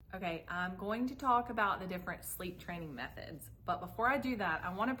Okay, I'm going to talk about the different sleep training methods, but before I do that,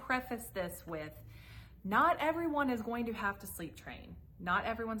 I want to preface this with not everyone is going to have to sleep train. Not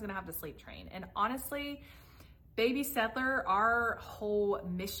everyone's going to have to sleep train. And honestly, Baby Settler, our whole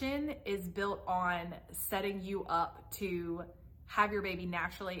mission is built on setting you up to have your baby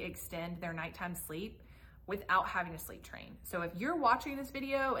naturally extend their nighttime sleep without having to sleep train. So if you're watching this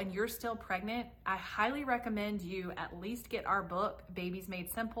video and you're still pregnant, I highly recommend you at least get our book, Babies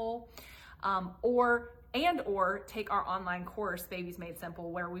Made Simple, or take our online course, Babies Made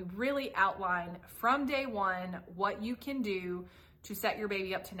Simple, where we really outline from day one what you can do to set your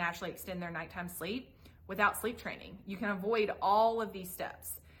baby up to naturally extend their nighttime sleep without sleep training. You can avoid all of these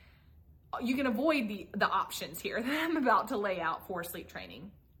steps. You can avoid the options here that I'm about to lay out for sleep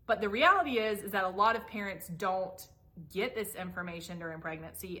training. But the reality is that a lot of parents don't get this information during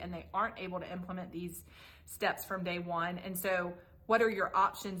pregnancy and they aren't able to implement these steps from day one. And so what are your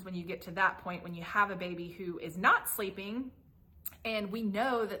options when you get to that point, when you have a baby who is not sleeping? And we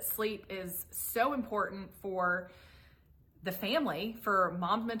know that sleep is so important for the family, for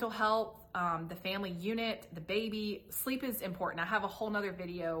mom's mental health, the family unit, the baby. Sleep is important. I have a whole nother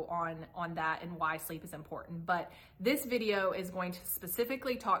video on that and why sleep is important. But this video is going to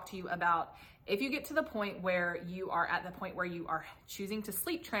specifically talk to you about if you get to the point where you are at the point where you are choosing to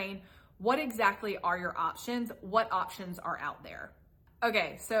sleep train, what exactly are your options? What options are out there?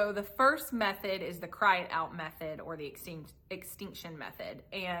 Okay, so the first method is the cry it out method, or the extinction method.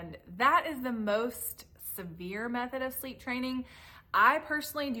 And that is the most severe method of sleep training. I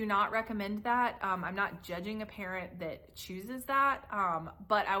personally do not recommend that. I'm not judging a parent that chooses that,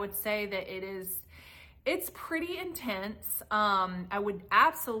 but I would say that it's pretty intense. I would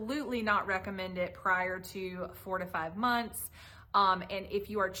absolutely not recommend it prior to 4 to 5 months. And if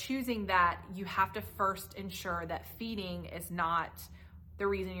you are choosing that, you have to first ensure that feeding is not the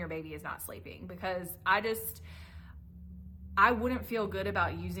reason your baby is not sleeping, because I wouldn't feel good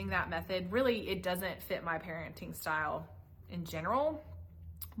about using that method. Really, it doesn't fit my parenting style in general,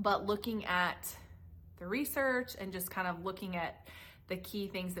 but looking at the research and just kind of looking at the key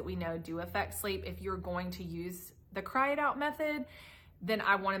things that we know do affect sleep, if you're going to use the cry it out method, then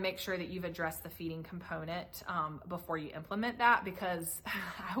I want to make sure that you've addressed the feeding component before you implement that, because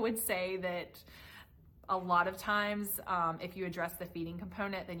I would say that a lot of times, if you address the feeding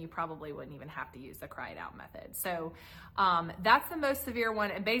component, then you probably wouldn't even have to use the cry it out method. So that's the most severe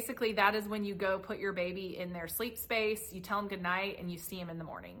one. And basically that is when you go put your baby in their sleep space, you tell them good night, and you see them in the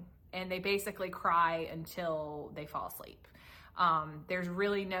morning. And they basically cry until they fall asleep. There's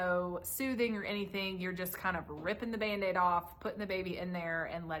really no soothing or anything. You're just kind of ripping the Band-Aid off, putting the baby in there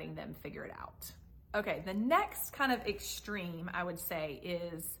and letting them figure it out. Okay, the next kind of extreme, I would say,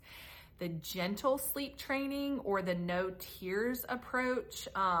 is the gentle sleep training, or the no tears approach.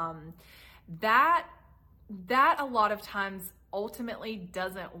 That a lot of times ultimately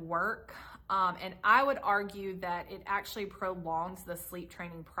doesn't work. And I would argue that it actually prolongs the sleep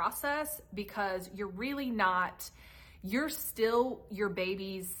training process, because you're still your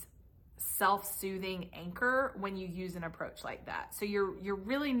baby's self-soothing anchor when you use an approach like that. So you're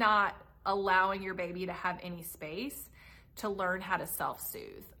really not allowing your baby to have any space to learn how to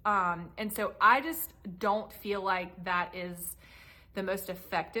self-soothe. And so I just don't feel like that is the most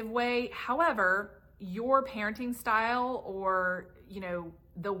effective way. However, your parenting style, or,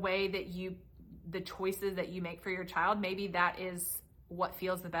 the way that the choices that you make for your child, maybe that is what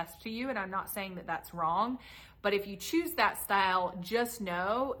feels the best to you. And I'm not saying that that's wrong, but if you choose that style, just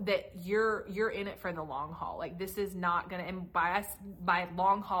know that you're in it for the long haul. Like, this is not gonna, and by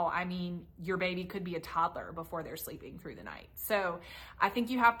long haul, I mean your baby could be a toddler before they're sleeping through the night. So I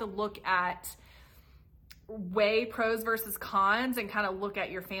think you have to look at, weigh pros versus cons, and kind of look at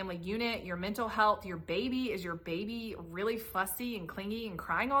your family unit, your mental health, your baby. Is your baby really fussy and clingy and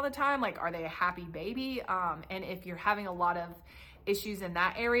crying all the time? Like, are they a happy baby? And if you're having a lot of issues in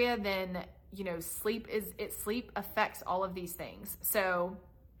that area, then sleep affects all of these things. So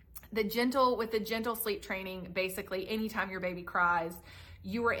with the gentle sleep training, basically anytime your baby cries,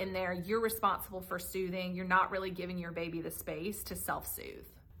 you are in there, you're responsible for soothing. You're not really giving your baby the space to self-soothe.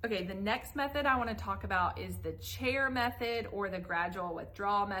 Okay, the next method I want to talk about is the chair method, or the gradual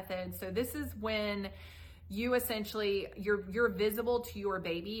withdrawal method. So this is when you essentially, you're visible to your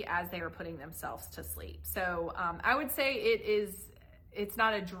baby as they are putting themselves to sleep. So I would say it's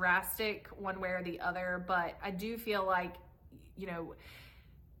not a drastic one way or the other, but I do feel like,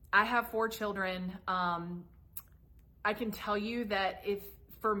 I have 4 children. I can tell you that if,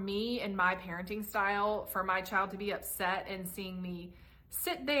 for me and my parenting style, for my child to be upset and seeing me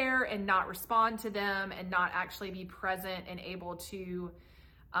sit there and not respond to them and not actually be present and able to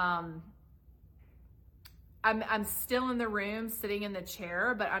I'm still in the room sitting in the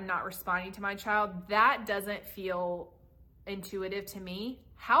chair, but I'm not responding to my child. That doesn't feel intuitive to me.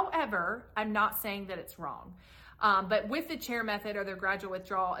 However, I'm not saying that it's wrong. But with the chair method or the gradual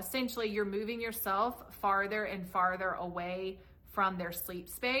withdrawal, essentially you're moving yourself farther and farther away from their sleep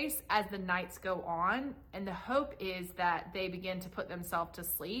space as the nights go on. And the hope is that they begin to put themselves to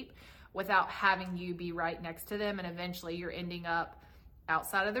sleep without having you be right next to them. And eventually you're ending up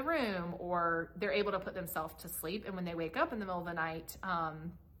outside of the room, or they're able to put themselves to sleep. And when they wake up in the middle of the night,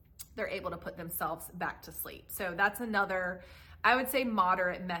 they're able to put themselves back to sleep. So that's another, I would say,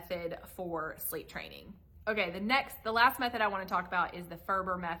 moderate method for sleep training. Okay, the last method I want to talk about is the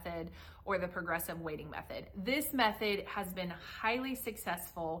Ferber method, or the progressive weighting method. This method has been highly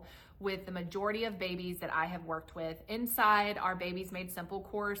successful with the majority of babies that I have worked with. Inside our Babies Made Simple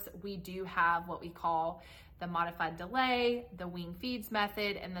course, we do have what we call the modified delay, the wean feeds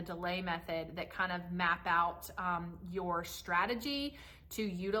method, and the delay method that kind of map out your strategy to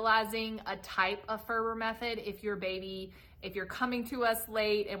utilizing a type of Ferber method. If you're coming to us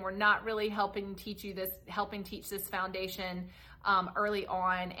late and we're not really helping teach this foundation early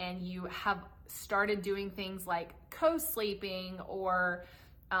on, and you have started doing things like co-sleeping, or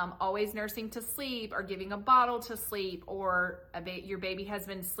always nursing to sleep, or giving a bottle to sleep, or your baby has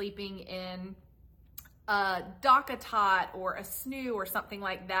been sleeping in a DockATot or a SNOO or something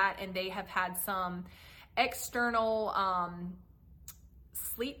like that, and they have had some external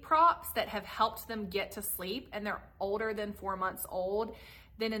sleep props that have helped them get to sleep, and they're older than 4 months old,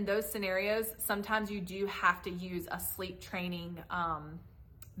 then in those scenarios, sometimes you do have to use a sleep training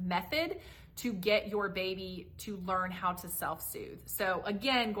method to get your baby to learn how to self-soothe. So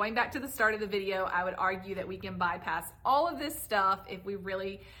again, going back to the start of the video, I would argue that we can bypass all of this stuff if we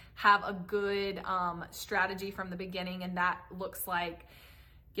really have a good strategy from the beginning, and that looks like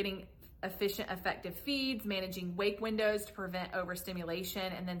getting efficient, effective feeds, managing wake windows to prevent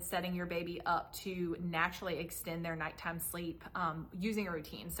overstimulation, and then setting your baby up to naturally extend their nighttime sleep using a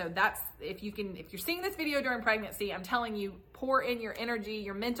routine. So that's, if you're seeing this video during pregnancy, I'm telling you, pour in your energy,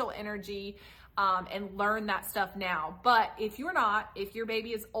 your mental energy, and learn that stuff now. But if you're not, if your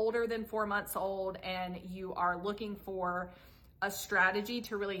baby is older than 4 months old and you are looking for a strategy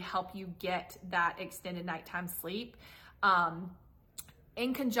to really help you get that extended nighttime sleep,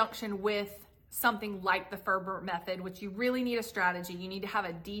 in conjunction with something like the Ferber method, which you really need a strategy. You need to have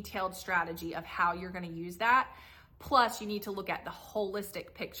a detailed strategy of how you're going to use that. Plus, you need to look at the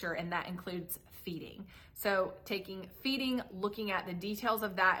holistic picture, and that includes feeding. So taking feeding, looking at the details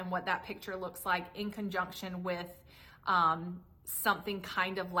of that and what that picture looks like in conjunction with something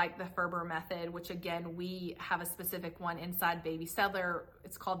kind of like the Ferber method, which again, we have a specific one inside Baby Settler.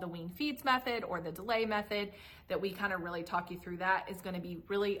 It's called the wean feeds method or the delay method, that we kind of really talk you through. That is going to be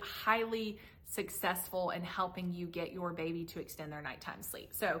really highly successful in helping you get your baby to extend their nighttime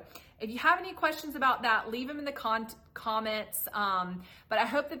sleep. So if you have any questions about that, leave them in the comments. But I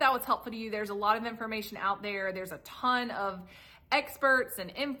hope that was helpful to you. There's a lot of information out there. There's a ton of experts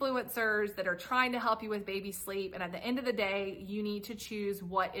and influencers that are trying to help you with baby sleep. And at the end of the day, you need to choose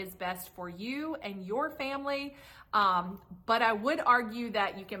what is best for you and your family. But I would argue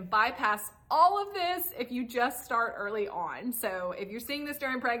that you can bypass all of this if you just start early on. So if you're seeing this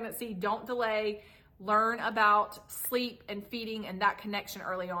during pregnancy, don't delay. Learn about sleep and feeding and that connection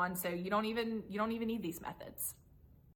early on, so you don't even need these methods.